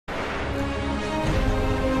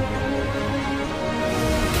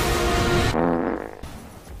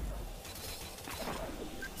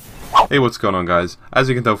Hey, what's going on, guys? As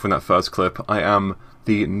you can tell from that first clip, I am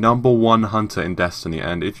the #1 hunter in Destiny,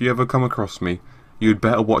 and if you ever come across me, you'd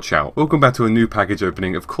better watch out. Welcome back to a new package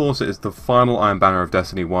opening. Of course, it is the final Iron Banner of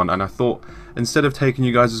Destiny 1, and I thought, instead of taking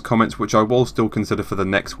you guys' comments, which I will still consider for the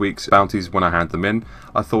next week's bounties when I hand them in,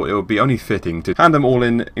 I thought it would be only fitting to hand them all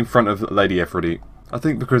in front of Lady Aphrodite. I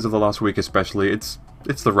think because of the last week especially, it's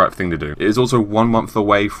the right thing to do. It is also 1 month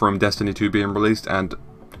away from Destiny 2 being released, and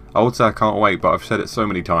I would say I can't wait, but I've said it so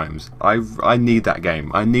many times. I need that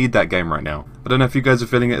game. I need that game right now. I don't know if you guys are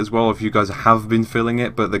feeling it as well, if you guys have been feeling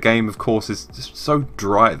it, but the game, of course, is just so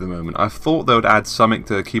dry at the moment. I thought they would add something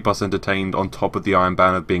to keep us entertained on top of the Iron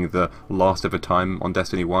Banner being the last ever time on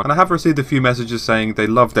Destiny 1. And I have received a few messages saying they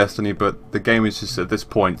love Destiny, but the game is just at this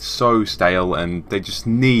point so stale, and they just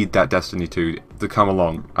need that Destiny 2 to come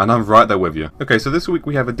along. And I'm right there with you. Okay, so this week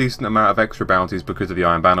we have a decent amount of extra bounties because of the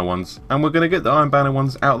Iron Banner ones, and we're going to get the Iron Banner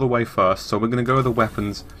ones out of the way first, so we're going to go with the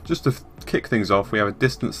weapons just to kick things off. We have a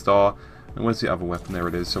Distant Star. And where's the other weapon? There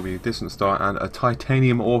it is. So we have Distant Star and a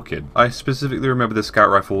Titanium Orchid. I specifically remember the Scout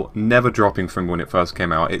Rifle never dropping from when it first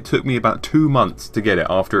came out. It took me about 2 months to get it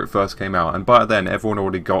after it first came out, and by then everyone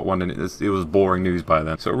already got one, and it was boring news by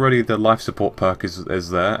then. So already the life support perk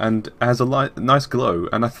is there, and has a nice glow,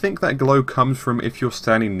 and I think that glow comes from if you're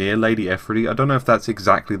standing near Lady Aphrodite. I don't know if that's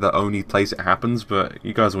exactly the only place it happens, but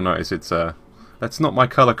you guys will notice it's that's not my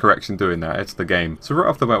colour correction doing that, it's the game. So right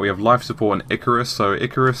off the bat we have life support and Icarus. So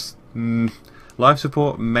Icarus, life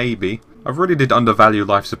support, maybe. I've really did undervalue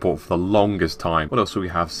life support for the longest time. What else do we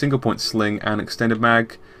have? Single point sling and extended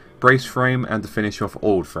mag, brace frame, and to finish off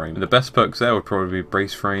old frame. And the best perks there would probably be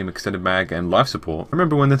brace frame, extended mag, and life support. I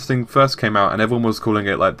remember when this thing first came out and everyone was calling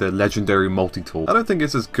it like the legendary multi-tool. I don't think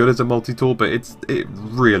it's as good as a multi-tool, but it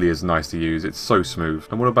really is nice to use. It's so smooth.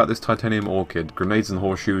 And what about this Titanium Orchid? Grenades and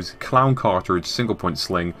horseshoes, clown cartridge, single point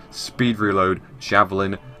sling, speed reload,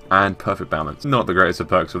 javelin, and perfect balance. Not the greatest of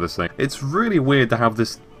perks with this thing. It's really weird to have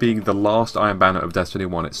this being the last Iron Banner of Destiny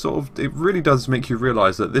 1. It really does make you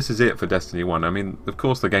realise that this is it for Destiny 1. I mean, of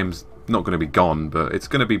course the game's not going to be gone, but it's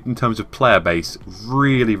going to be, in terms of player base,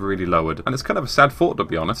 really, really lowered. And it's kind of a sad thought, to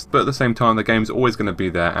be honest. But at the same time, the game's always going to be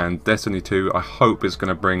there, and Destiny 2, I hope, is going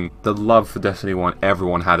to bring the love for Destiny 1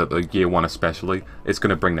 everyone had at the year 1 especially. It's going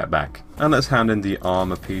to bring that back. And let's hand in the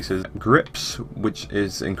armor pieces. Grips, which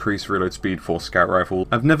is increased reload speed for Scout Rifle.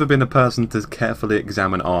 I've never been a person to carefully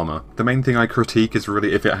examine armor. The main thing I critique is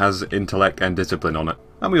really if it has intellect and discipline on it.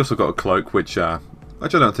 And we also got a cloak, which I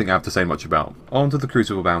don't think I have to say much about. On to the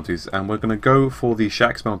Crucible bounties, and we're going to go for the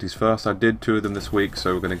Shaxx bounties first. I did 2 of them this week,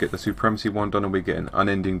 so we're going to get the Supremacy one done, and we get an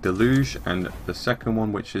Unending Deluge, and the second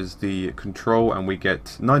one, which is the Control, and we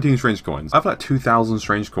get 19 strange coins. I have like 2,000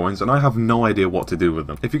 strange coins, and I have no idea what to do with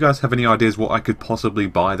them. If you guys have any ideas what I could possibly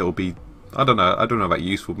buy that would be, I don't know about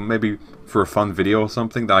useful, but maybe for a fun video or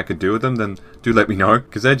something that I could do with them, then do let me know,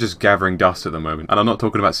 because they're just gathering dust at the moment. And I'm not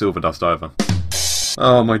talking about silver dust either.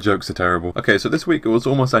 Oh, my jokes are terrible. Okay, so this week it was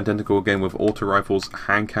almost identical again with auto rifles,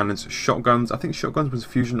 hand cannons, shotguns. I think shotguns was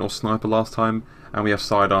fusion or sniper last time. And we have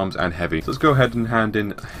sidearms and heavy. So let's go ahead and hand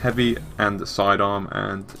in heavy and sidearm,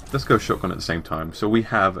 and let's go shotgun at the same time. So we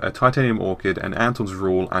have a Titanium Orchid, an Anton's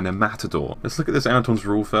Rule, and a Matador. Let's look at this Anton's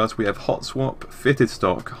Rule first. We have Hot Swap, Fitted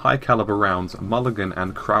Stock, High Caliber Rounds, Mulligan,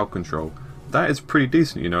 and Crowd Control. That is pretty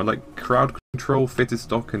decent, you know, like Crowd Control, Fitted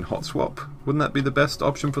Stock, and Hot Swap. Wouldn't that be the best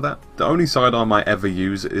option for that? The only sidearm I ever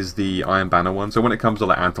use is the Iron Banner one. So when it comes to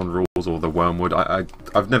like Anton Rules or the Wormwood,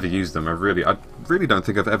 I've never used them. I really don't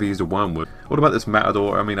think I've ever used a Wormwood. What about this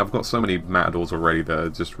Matador? I mean, I've got so many Matadors already that are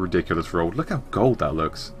just ridiculous rolled. Look how gold that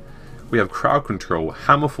looks. We have Crowd Control,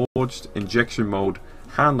 Hammer Forged, Injection Mold,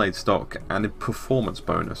 Hand Laid Stock, and a Performance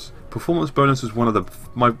Bonus. Performance Bonus was one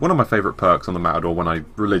of my favourite perks on the Matador when I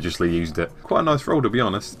religiously used it. Quite a nice roll, to be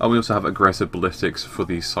honest. And we also have Aggressive Ballistics for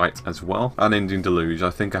the sight as well. Unending Deluge.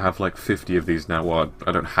 I think I have like 50 of these now. Well,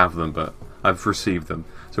 I don't have them, but I've received them.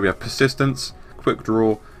 So we have Persistence, Quick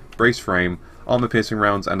Draw, Brace Frame, Armor Piercing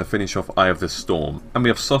Rounds, and to finish off Eye of the Storm. And we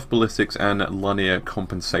have Soft Ballistics and Linear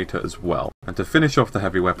Compensator as well. And to finish off the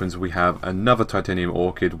heavy weapons, we have another Titanium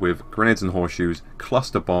Orchid with Grenades and Horseshoes,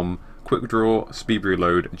 Cluster Bomb, Quick Draw, Speed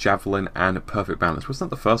Reload, Javelin, and Perfect Balance. Wasn't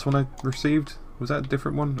that the first one I received? Was that a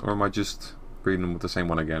different one? Or am I just reading them with the same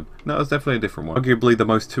one again? No, it's definitely a different one. Arguably the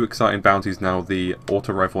most 2 exciting bounties now, the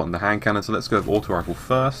Auto Rifle and the Hand Cannon. So let's go with Auto Rifle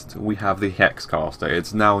first. We have the Hex Caster.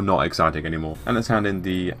 It's now not exciting anymore. And let's hand in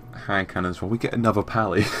the Hand Cannon as well. We get another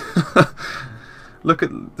Pally. Look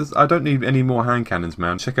at this. I don't need any more hand cannons,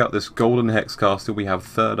 man. Check out this golden Hexcaster. We have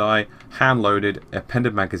Third Eye, hand loaded,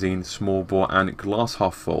 appended magazine, small bore, and glass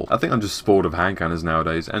half full. I think I'm just spoiled of hand cannons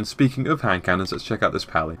nowadays. And speaking of hand cannons, let's check out this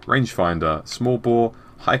Pally. Rangefinder, small bore,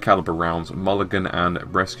 high caliber rounds, mulligan,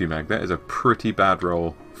 and rescue mag. That is a pretty bad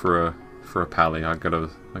roll for a pally. I gotta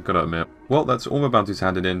admit. Well, that's all my bounties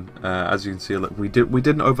handed in. As you can see, look, we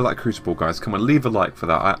didn't over that Crucible, guys. Come on, leave a like for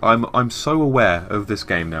that. I'm so aware of this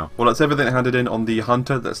game now. Well, that's everything handed in on the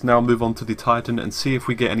Hunter. Let's now move on to the Titan and see if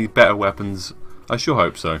we get any better weapons. I sure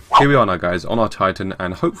hope so. Here we are now, guys, on our Titan,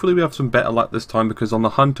 and hopefully we have some better luck this time, because on the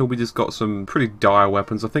Hunter we just got some pretty dire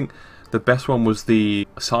weapons. I think the best one was the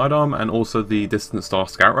sidearm and also the Distant Star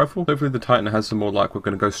Scout Rifle. Hopefully the Titan has some more luck. We're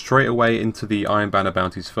going to go straight away into the Iron Banner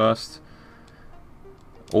bounties first.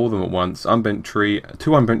 All of them at once. Unbent tree,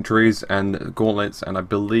 2 unbent trees, and gauntlets, and I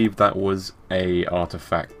believe that was a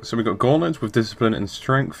artifact. So we got gauntlets with discipline and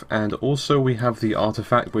strength, and also we have the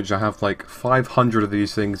artifact, which I have like 500 of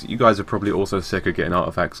these things. You guys are probably also sick of getting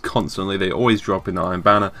artifacts constantly. They always drop in the Iron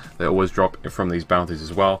Banner. They always drop from these bounties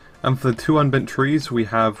as well. And for the 2 unbent trees, we're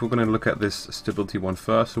going to look at this stability one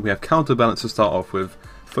first. So we have counterbalance to start off with.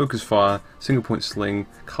 Focus fire, single point sling,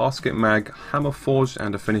 casket mag, hammer forged,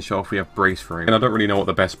 and to finish off we have brace frame. And I don't really know what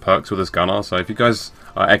the best perks with this gun are, so if you guys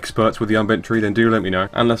are experts with the unbent tree, then do let me know.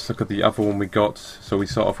 And let's look at the other one we got. So we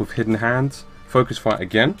start off with hidden hands, focus fire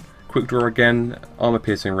again, quick draw again, armor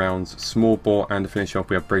piercing rounds, small bore, and to finish off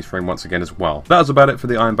we have brace frame once again as well. That was about it for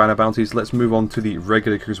the Iron Banner bounties. Let's move on to the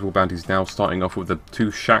regular Crucible bounties now, starting off with the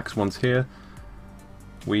 2 shacks ones here.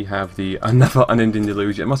 We have the another unending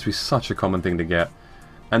deluge. It must be such a common thing to get.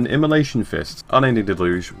 And Immolation Fist, Unending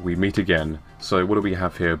Deluge, we meet again. So what do we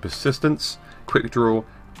have here? Persistence, Quick Draw,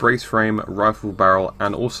 Brace Frame, Rifle Barrel,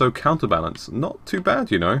 and also Counterbalance. Not too bad,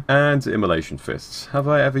 you know. And Immolation Fists. Have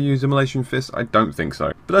I ever used Immolation Fists? I don't think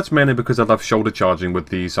so. But that's mainly because I love shoulder charging with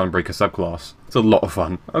the Sunbreaker subclass. It's a lot of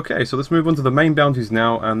fun. Okay, so let's move on to the main bounties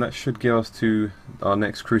now, and that should get us to our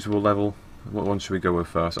next Crucible level. What one should we go with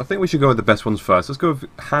first? I think we should go with the best ones first. Let's go with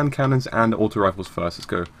hand cannons and auto rifles first. Let's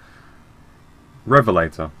go.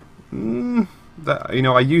 Revelator. That, you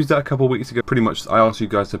know, I used that a couple of weeks ago. Pretty much I asked you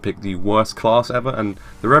guys to pick the worst class ever, and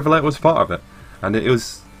the Revelator was part of it. And it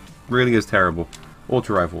was really is terrible.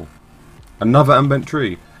 Auto rifle. Another unbent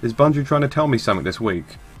tree. Is Bungie trying to tell me something this week?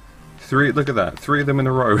 3, look at that, 3 of them in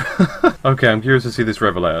a row. Okay, I'm curious to see this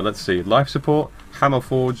Revelator. Let's see. Life support, hammer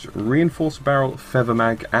forge, reinforced barrel, feather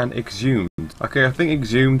mag, and exhumed. Okay, I think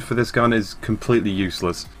exhumed for this gun is completely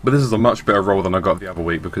useless. But this is a much better roll than I got the other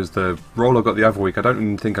week, because the roll I got the other week, I don't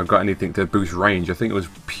even think I got anything to boost range. I think it was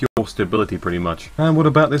pure stability pretty much. And what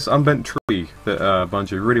about this unbent tree that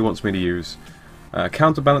Bungie really wants me to use?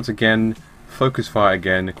 Counterbalance again, focus fire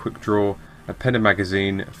again, quick draw, appended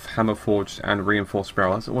magazine, hammer forged, and reinforced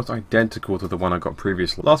barrel. That's almost identical to the one I got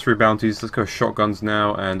previously. Last 3 bounties, let's go shotguns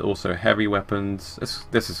now, and also heavy weapons. Let's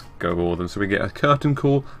just go with all of them. So we get a curtain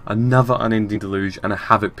call, another unending deluge, and a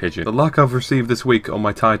havoc pigeon. The luck I've received this week on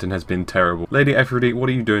my Titan has been terrible. Lady Ephrodite, what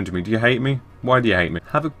are you doing to me? Do you hate me? Why do you hate me?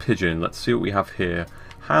 Havoc pigeon, let's see what we have here.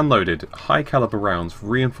 Hand loaded, high caliber rounds,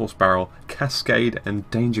 reinforced barrel, cascade, and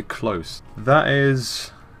danger close. That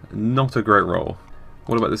is not a great roll.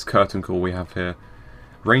 What about this curtain call we have here?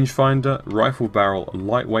 Rangefinder, rifle barrel,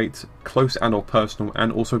 lightweight, close and or personal,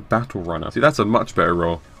 and also battle runner. See, that's a much better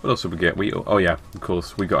roll. What else did we get? Oh yeah, of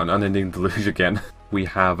course, we got an unending deluge again. We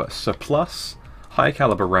have surplus, high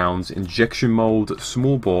caliber rounds, injection mold,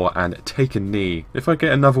 small bore, and take a knee. If I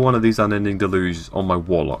get another one of these unending deluges on my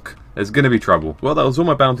warlock, there's gonna be trouble. Well, that was all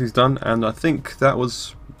my bounties done, and I think that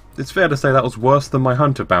was... It's fair to say that was worse than my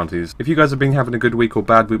Hunter bounties. If you guys have been having a good week or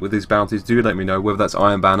bad week with these bounties, do let me know, whether that's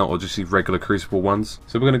Iron Banner or just these regular Crucible ones.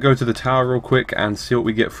 So we're going to go to the tower real quick and see what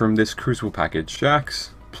we get from this Crucible package.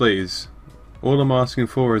 Jacks, please. All I'm asking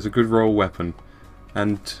for is a good roll weapon.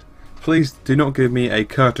 And please do not give me a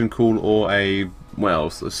curtain call or a, well,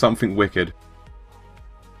 something wicked.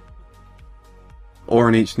 Or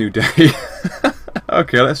an each new day.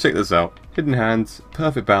 Okay, let's check this out. Hidden hands,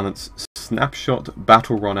 perfect balance, snapshot,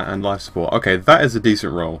 battle runner, and life support. Okay, that is a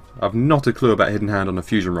decent roll. I've not a clue about hidden hand on a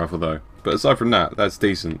fusion rifle though. But aside from that, that's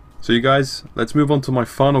decent. So you guys, let's move on to my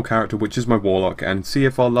final character, which is my warlock, and see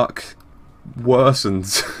if our luck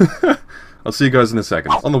worsens. I'll see you guys in a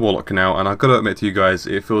second. On the warlock now, and I've got to admit to you guys,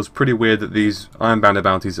 it feels pretty weird that these Iron Banner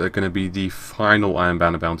bounties are going to be the final Iron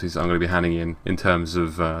Banner bounties I'm going to be handing in terms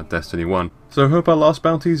of Destiny 1. So I hope our last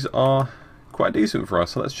bounties are quite decent for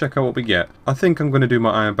us, so let's check out what we get. I think I'm going to do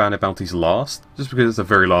my Iron Banner bounties last, just because it's the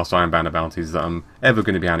very last Iron Banner bounties that I'm ever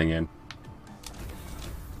going to be handing in.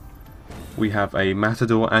 We have a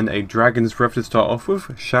Matador and a Dragon's Breath to start off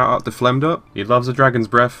with. Shout out to Flemmed. He loves a Dragon's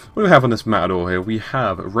Breath. What do we have on this Matador here? We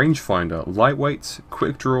have Rangefinder, Lightweight,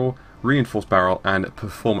 Quick Draw, Reinforced Barrel, and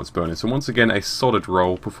Performance Bonus. And once again, a solid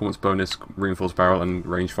roll. Performance Bonus, Reinforced Barrel, and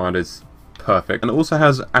Rangefinder is Perfect. And it also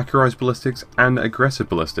has accurized ballistics and aggressive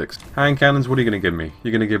ballistics. Hand cannons, what are you going to give me?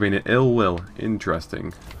 You're going to give me an ill will.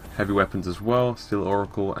 Interesting. Heavy weapons as well, steel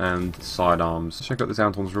oracle and sidearms. Check out this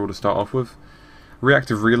Anton's rule to start off with.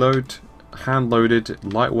 Reactive reload, hand loaded,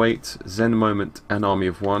 lightweight, Zen moment and army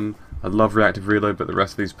of one. I love reactive reload, but the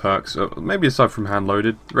rest of these perks, maybe aside from hand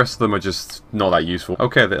loaded, the rest of them are just not that useful.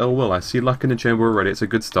 Okay, the ill will. I see luck in the chamber already. It's a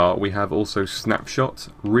good start. We have also snapshot,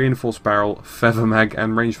 reinforced barrel, feather mag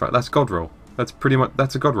and rangefinder. That's god roll. That's pretty much,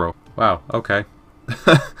 that's a god roll. Wow, okay.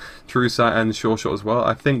 True sight and sure shot as well.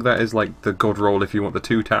 I think that is like the god roll if you want the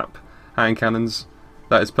 2-tap hand cannons.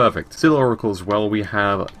 That is perfect. Steel oracle as well. We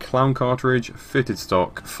have clown cartridge, fitted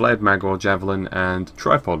stock, flared mag or javelin and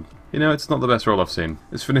tripod. You know, it's not the best roll I've seen.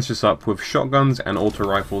 Let's finish this up with shotguns and auto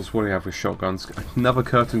rifles. What do we have with shotguns? Another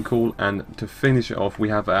curtain call, and to finish it off we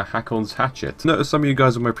have a Hakon's hatchet. Notice some of you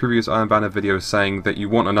guys on my previous Iron Banner videos saying that you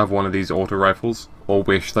want another one of these auto rifles, or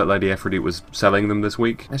wish that Lady Aphrodite was selling them this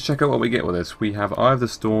week. Let's check out what we get with this. We have Eye of the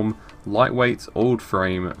Storm, lightweight, old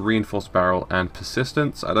frame, reinforced barrel, and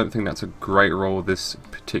persistence. I don't think that's a great roll with this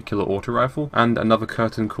particular auto rifle. And another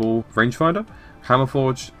curtain call, rangefinder.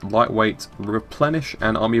 Hammerforge, lightweight, replenish,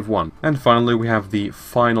 and army of one. And finally we have the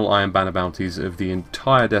final Iron Banner bounties of the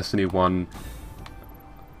entire Destiny 1.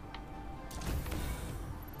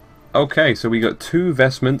 Okay, so we got 2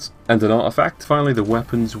 vestments and an artifact. Finally the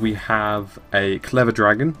weapons, we have a clever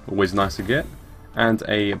dragon, always nice to get, and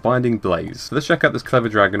a binding blaze. So let's check out this clever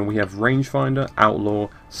dragon. We have rangefinder, outlaw,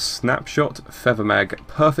 snapshot, feather mag,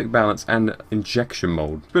 perfect balance, and injection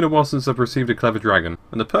mold. It's been a while since I've received a clever dragon,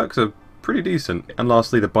 and the perks are pretty decent. And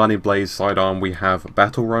lastly, the Binding Blaze sidearm, we have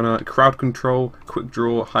Battle Runner, Crowd Control, Quick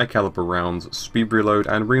Draw, High Caliber Rounds, Speed Reload,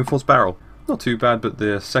 and Reinforced Barrel. Not too bad, but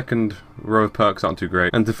the second row of perks aren't too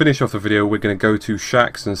great. And to finish off the video, we're going to go to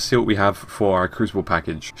Shaxx and see what we have for our Crucible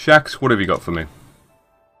package. Shaxx, what have you got for me?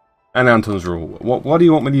 And Anton's rule. Why do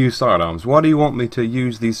you want me to use sidearms? Why do you want me to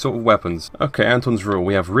use these sort of weapons? Okay, Anton's rule.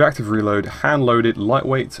 We have reactive reload, hand loaded,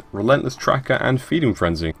 lightweight, relentless tracker, and feeding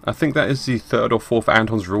frenzy. I think that is the 3rd or 4th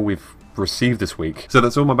Anton's rule we've received this week. So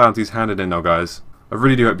that's all my bounties handed in now, guys. I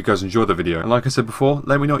really do hope you guys enjoyed the video, and like I said before,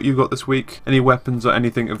 let me know what you got this week, any weapons or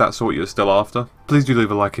anything of that sort you're still after. Please do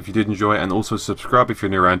leave a like if you did enjoy it, and also subscribe if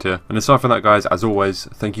you're new around here. And aside from that, guys, as always,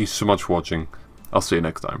 thank you so much for watching. I'll see you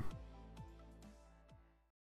next time.